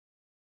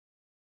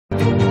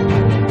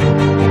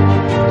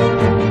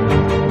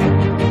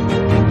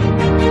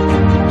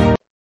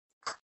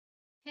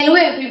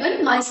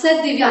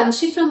myself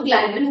Divyanshi from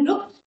Gladwin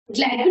Group.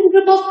 Gladwin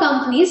Group of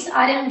companies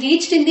are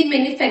engaged in the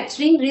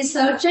manufacturing,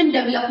 research and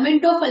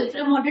development of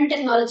ultra-modern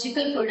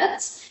technological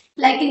products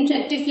like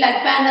interactive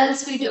flat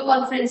panels, video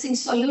conferencing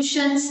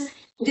solutions,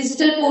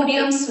 digital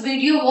podiums,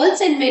 video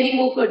walls and many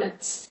more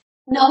products.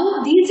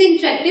 Now, these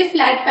interactive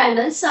flat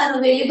panels are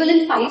available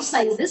in 5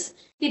 sizes.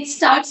 It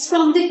starts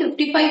from the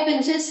 55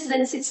 inches,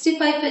 then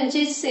 65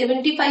 inches,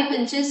 75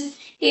 inches,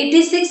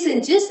 86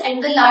 inches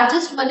and the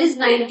largest one is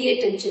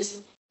 98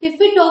 inches. If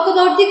we talk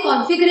about the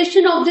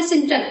configuration of this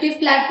interactive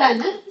flat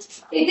panel,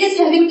 it is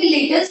having the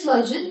latest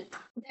version,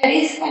 that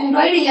is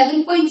Android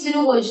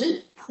 11.0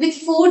 version with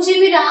 4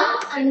 GB RAM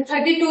and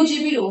 32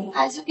 GB ROM.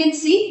 As you can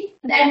see,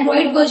 the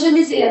Android version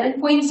is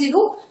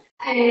 11.0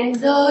 and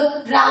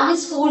the RAM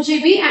is 4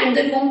 GB and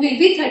the ROM will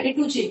be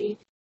 32 GB.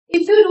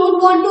 If you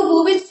don't want to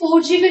go with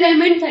 4 GB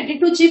RAM and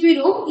 32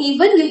 GB ROM,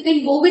 even you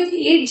can go with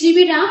 8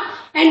 GB RAM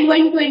and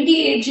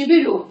 128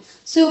 GB ROM.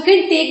 So you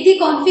can take the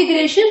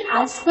configuration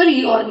as per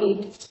your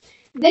need.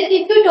 Then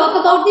if you talk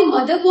about the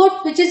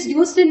motherboard which is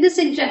used in this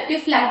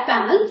interactive flat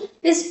panel,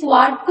 this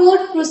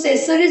quad-core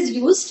processor is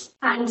used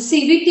and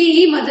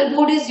CVTe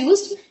motherboard is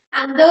used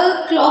and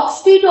the clock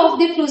speed of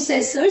the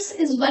processors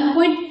is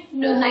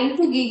 1.92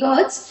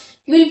 GHz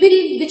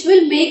which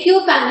will make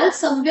your panel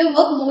somewhere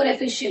work more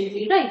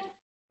efficiently, right?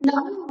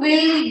 Now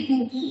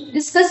we'll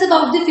discuss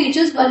about the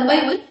features one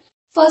by one.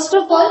 First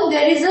of all,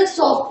 there is a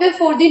software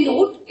for the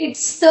node.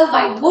 It's the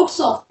whiteboard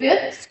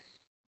software.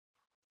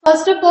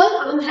 First of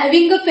all, I'm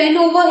having a pen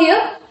over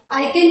here.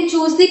 I can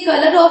choose the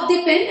color of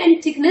the pen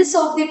and thickness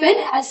of the pen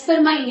as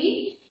per my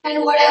need.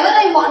 And whatever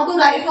I want to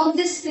write on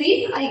this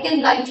screen, I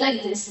can write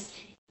like this.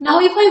 Now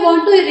if I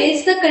want to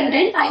erase the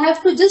content, I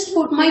have to just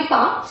put my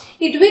palm.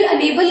 It will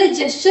enable a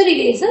gesture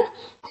eraser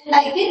and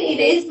I can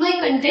erase my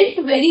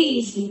content very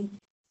easily.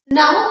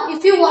 Now,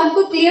 if you want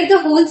to clear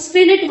the whole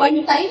screen at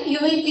one time, you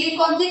will click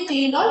on the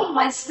clean all,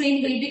 my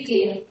screen will be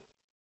clear.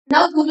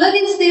 Now, ruler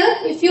is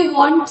there. If you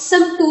want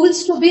some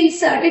tools to be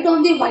inserted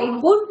on the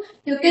whiteboard,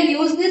 you can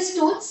use these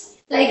tools.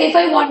 Like if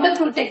I want a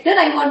protector,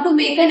 I want to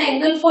make an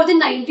angle for the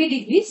 90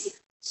 degrees.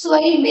 So,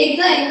 I make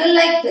the angle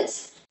like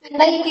this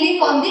and I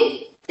click on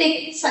the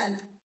thick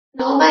side.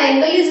 Now, my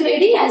angle is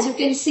ready as you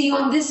can see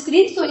on this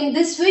screen. So, in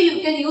this way,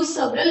 you can use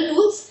several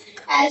tools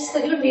as per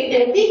your need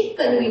and the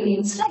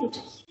convenience, right?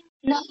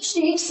 Now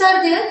shapes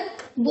are there,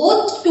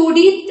 both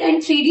 2D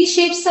and 3D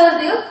shapes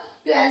are there.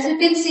 As you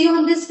can see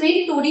on this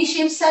screen, 2D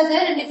shapes are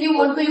there and if you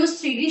want to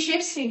use 3D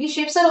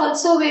shapes are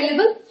also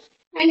available.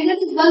 And there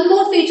is one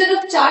more feature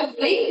of chart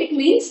drawing. It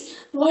means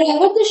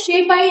whatever the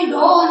shape I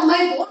draw on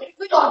my board, it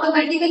will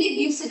automatically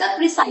gives it a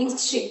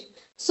precise shape.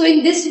 So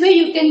in this way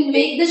you can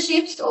make the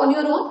shapes on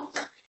your own.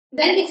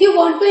 Then if you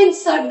want to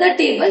insert the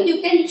table,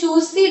 you can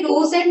choose the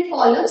rows and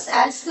columns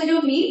as per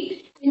your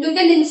need and you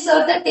can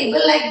insert the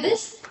table like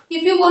this.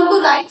 If you want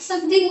to write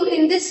something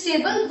in this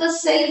table, the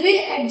cell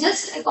will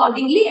adjust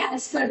accordingly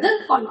as per the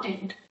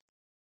content.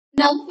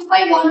 Now, if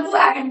I want to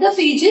add the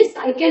pages,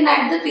 I can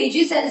add the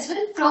pages as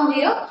well. From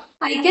here,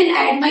 I can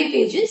add my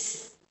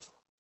pages.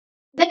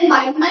 Then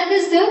mind map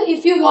is there.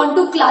 If you want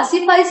to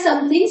classify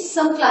something,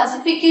 some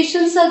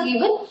classifications are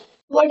given.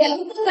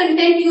 Whatever the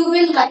content you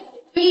will write,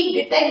 it will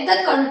detect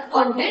the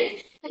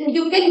content and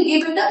you can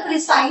give it a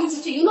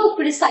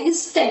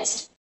precise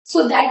text.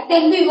 So that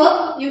can be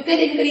work. You can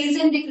increase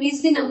and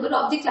decrease the number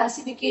of the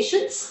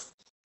classifications.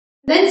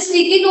 Then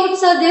sticky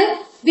notes are there.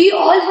 We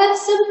all have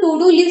some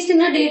to-do list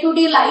in our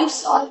day-to-day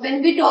lives or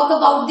when we talk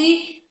about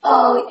the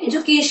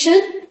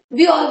education,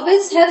 we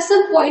always have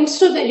some points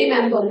to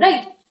remember,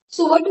 right?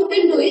 So what you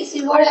can do is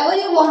whatever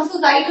you want to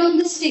write on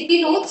the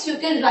sticky notes, you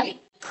can write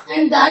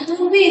and that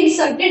will be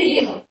inserted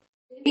here.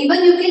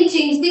 Even you can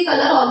change the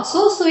color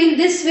also. So in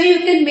this way you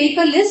can make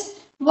a list.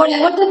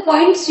 Whatever the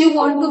points you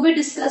want to be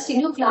discussed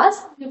in your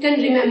class, you can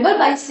remember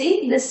by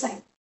saying this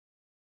side.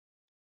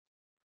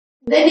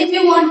 Then if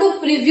you want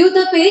to preview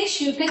the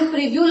page, you can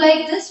preview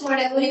like this,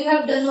 whatever you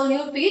have done on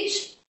your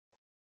page.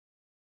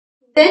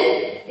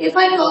 Then if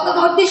I talk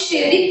about the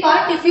sharing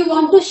part, if you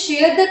want to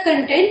share the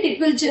content, it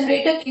will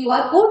generate a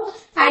QR code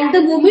and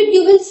the moment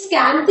you will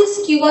scan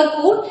this QR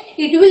code,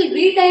 it will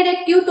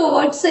redirect you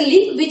towards a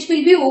link which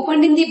will be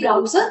opened in the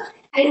browser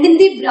and in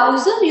the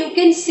browser you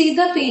can see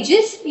the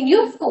pages in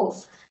your phone.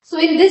 So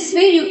in this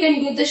way you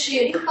can do the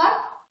sharing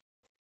part.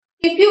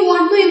 If you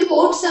want to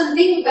import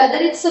something, whether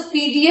it's a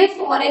PDF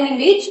or an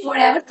image,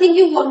 whatever thing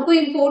you want to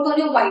import on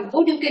your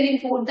whiteboard, you can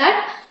import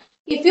that.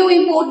 If you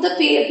import the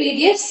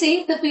PDF,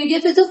 say the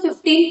PDF is of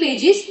 15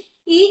 pages,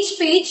 each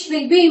page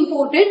will be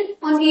imported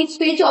on each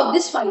page of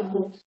this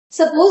whiteboard.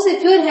 Suppose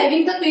if you are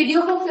having the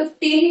PDF of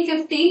 15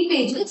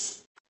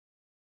 pages,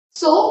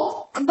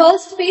 so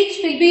first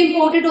page will be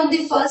imported on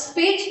the first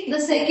page, the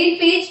second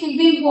page will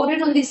be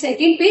imported on the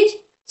second page.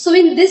 So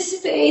in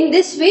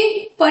this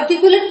way,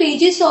 particular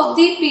pages of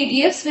the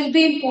PDFs will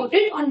be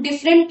imported on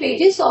different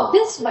pages of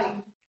this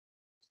whiteboard.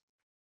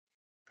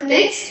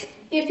 Next,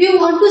 if you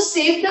want to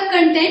save the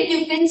content,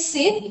 you can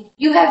save.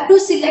 You have to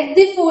select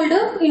the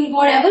folder in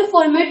whatever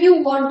format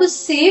you want to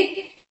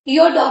save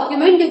Your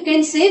document you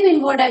can save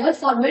in whatever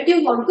format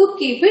you want to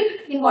keep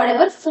it, in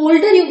whatever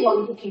folder you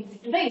want to keep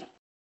it, right?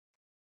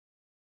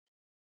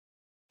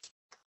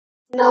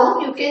 Now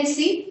you can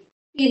see,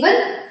 even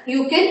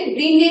you can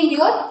rename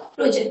your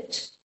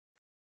project.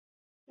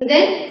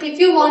 Then if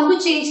you want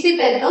to change the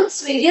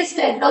backgrounds, various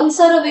backgrounds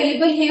are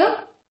available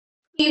here.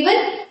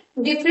 Even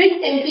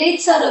different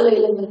templates are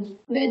available.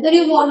 Whether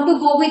you want to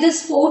go with a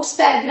sports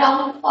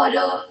background or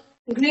a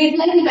grid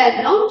line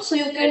background, so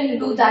you can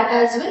do that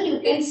as well. You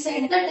can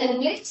set the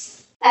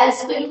templates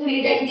as per your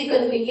need and the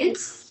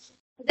convenience.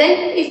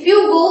 Then if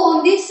you go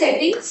on the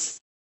settings,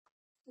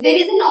 there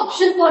is an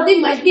option for the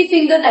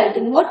multi-finger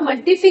writing. What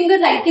multi-finger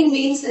writing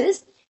means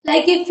is,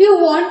 like if you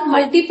want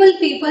multiple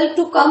people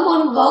to come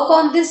on work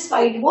on this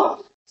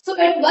whiteboard, so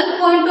at one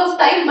point of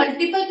time,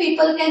 multiple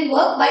people can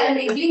work by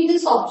enabling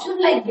this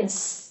option like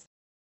this.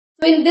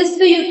 So in this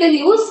way you can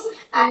use,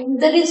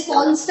 and the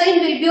response time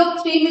will be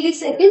of 3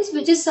 milliseconds,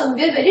 which is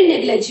somewhere very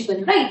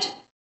negligible, right?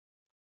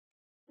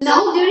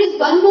 Now there is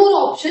one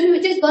more option,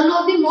 which is one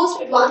of the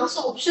most advanced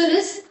option,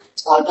 is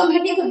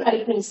automatic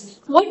brightness.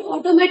 What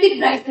automatic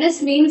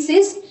brightness means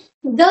is,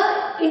 the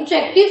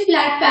interactive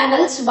flat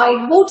panel's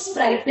whiteboard's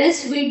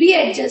brightness will be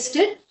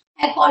adjusted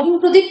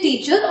according to the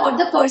teacher or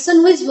the person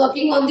who is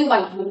working on the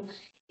whiteboard.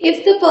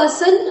 If the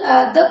person,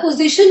 the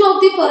position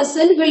of the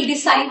person will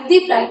decide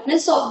the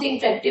brightness of the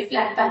interactive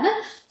flat panel.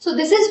 So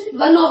this is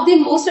one of the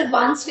most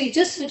advanced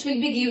features which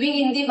will be giving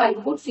in the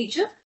whiteboard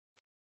feature.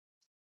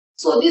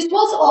 So this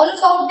was all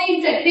about the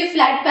interactive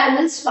flat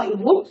panels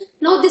whiteboard.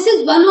 Now this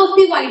is one of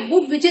the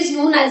whiteboard which is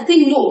known as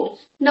the Note.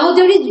 Now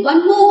there is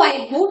one more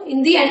whiteboard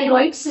in the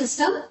Android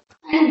system,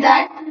 and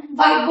that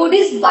whiteboard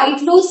is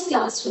Byteflow's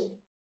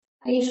Classroom.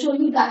 I will show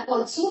you that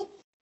also.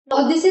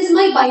 Now this is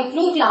my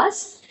Byteflow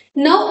class.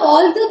 Now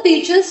all the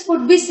features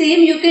would be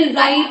same. You can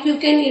write, you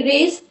can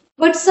erase,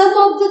 but some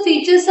of the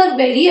features are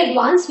very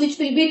advanced, which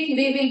we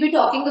will be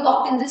talking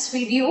about in this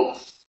video.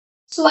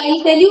 So I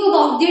will tell you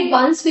about the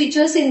advanced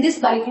features in this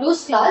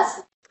Byteflow's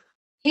class.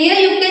 Here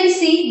you can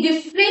see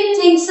different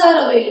things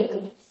are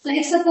available.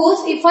 Like suppose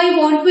if I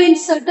want to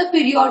insert a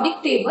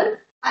periodic table,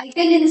 I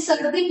can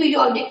insert the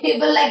periodic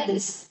table like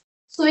this.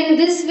 So in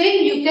this way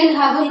you can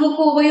have a look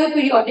over your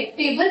periodic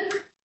table.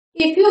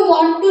 If you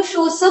want to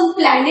show some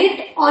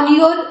planet on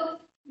your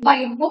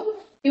whiteboard,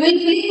 you will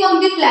click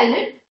on the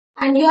planet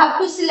and you have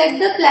to select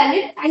the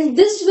planet, and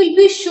this will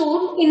be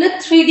shown in a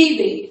 3D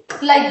way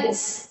like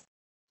this.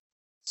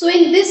 So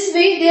in this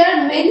way, there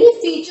are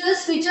many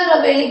features which are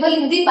available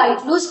in the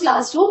Byteflow's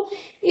Classroom.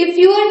 If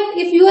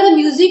you are a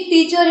music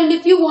teacher and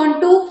if you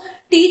want to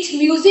teach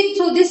music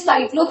through this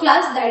Byteflow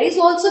class, that is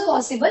also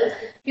possible.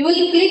 You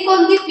will click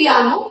on the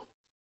piano,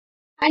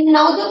 and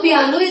now the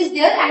piano is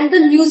there, and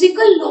the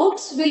musical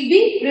notes will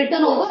be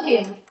written over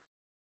here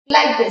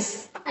like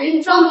this.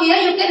 And from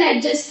here you can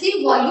adjust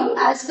the volume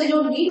as per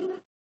your need.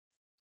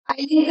 I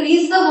will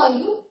increase the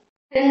volume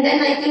and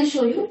then I can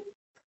show you.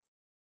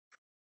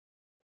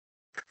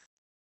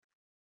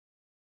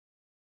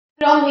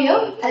 From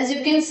here, as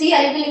you can see,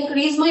 I will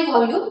increase my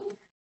volume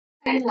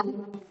and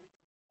now.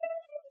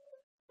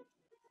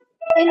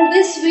 In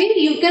this way,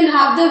 you can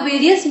have the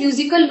various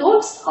musical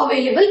notes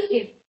available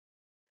here.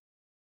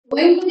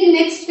 Going to the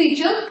next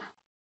feature.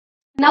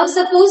 Now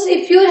suppose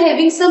if you are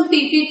having some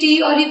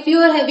PPT or if you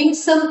are having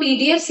some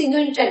PDFs in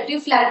your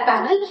interactive flat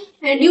panel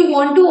and you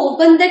want to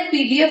open that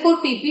PDF or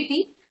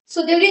PPT.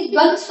 So there is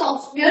one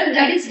software,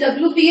 that is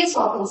WPS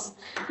Office.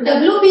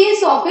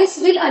 WPS Office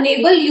will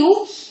enable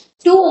you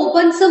to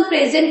open some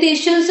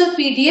presentations or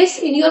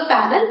PDFs in your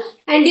panel,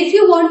 and if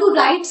you want to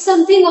write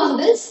something on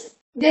this,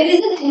 there is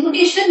an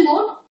annotation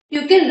mode.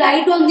 You can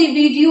write on the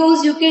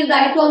videos, you can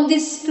write on the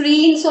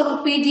screens or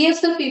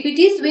PDFs or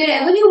PPTs,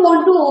 wherever you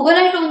want to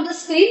overwrite on the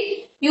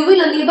screen, you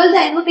will enable the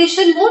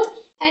annotation mode,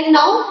 and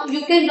now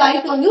you can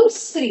write on your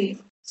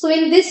screen. So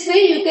in this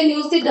way you can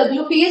use the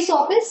WPS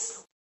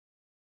Office.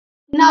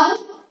 Now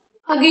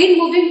again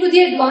moving to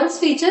the advanced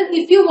feature,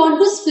 if you want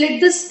to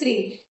split the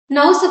screen.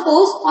 Now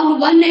suppose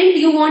on one end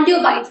you want your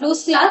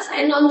Byteflow's class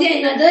and on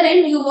the another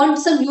end you want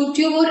some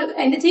YouTube or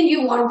anything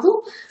you want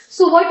to.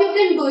 So what you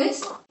can do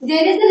is,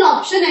 there is an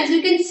option as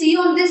you can see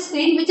on this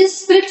screen which is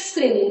split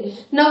screening.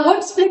 Now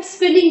what split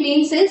screening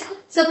means is,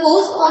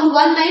 suppose on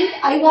one end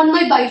I want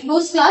my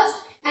Byteflow's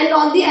class and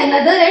on the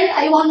another end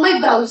I want my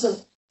browser.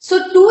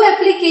 So two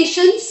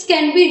applications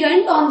can be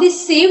run on the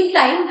same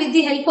time with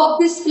the help of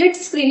this split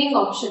screening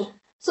option.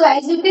 So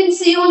as you can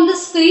see on the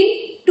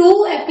screen,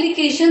 two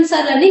applications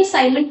are running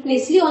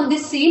simultaneously on the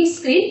same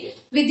screen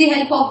with the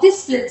help of the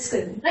split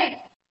screen,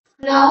 right?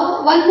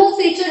 Now one more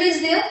feature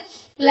is there.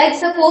 Like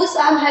suppose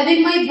I am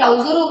having my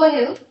browser over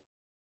here.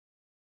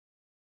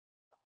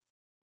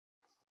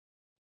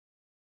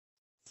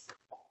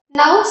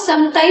 Now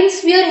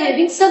sometimes we are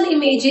having some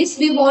images,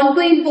 we want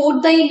to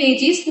import the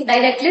images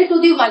directly to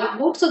the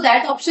whiteboard, so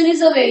that option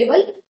is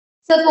available.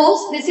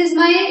 Suppose this is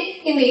my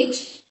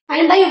image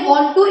and I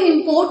want to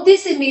import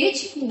this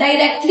image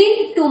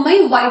directly to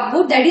my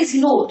whiteboard, that is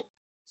Note.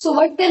 So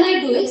what can I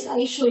do is,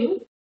 I show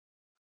you.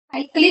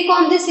 I click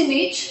on this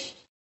image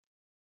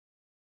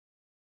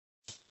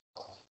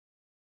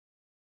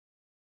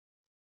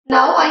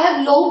Now I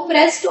have long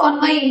pressed on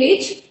my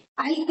image.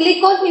 I'll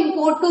click on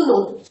import to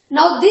node.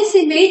 Now this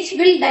image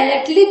will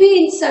directly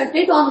be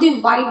inserted on the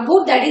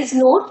whiteboard, that is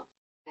node.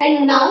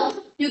 And now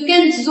you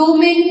can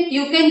zoom in,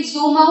 you can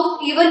zoom out.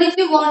 Even if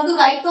you want to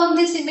write on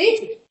this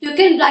image, you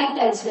can write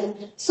as well.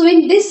 So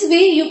in this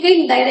way, you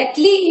can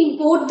directly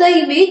import the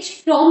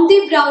image from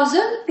the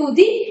browser to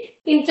the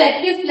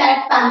interactive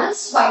flat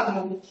panel's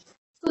whiteboard.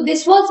 So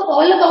this was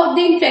all about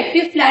the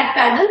interactive flat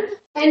panel,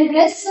 and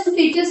rest some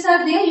features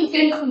are there. You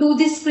can do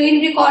the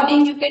screen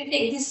recording, you can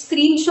take the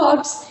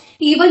screenshots,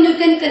 even you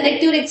can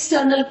connect your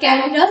external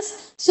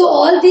cameras. So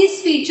all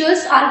these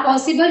features are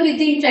possible with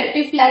the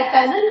interactive flat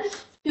panel.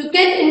 You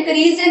can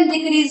increase and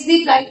decrease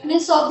the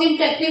brightness of the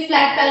interactive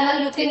flat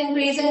panel. You can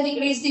increase and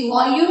decrease the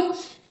volume.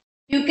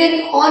 You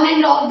can on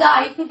and off the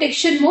eye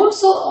protection mode.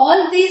 So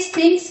all these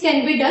things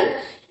can be done.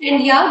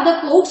 And yeah,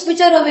 the ports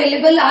which are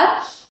available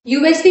are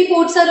USB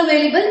ports are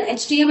available,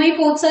 HDMI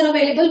ports are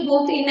available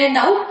both in and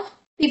out.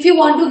 If you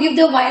want to give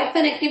the wired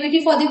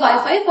connectivity for the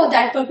Wi-Fi, for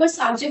that purpose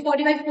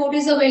RJ45 port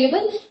is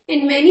available.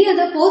 In many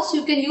other ports,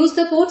 you can use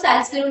the ports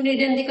as per need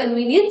and the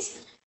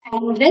convenience.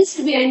 And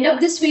rest, we end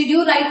up this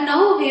video right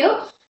now here.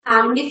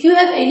 And if you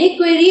have any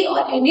query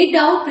or any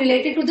doubt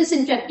related to this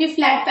interactive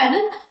flat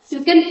panel,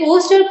 you can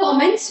post your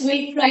comments.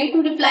 We'll try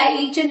to reply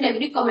each and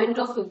every comment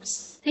of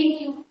yours. Thank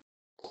you.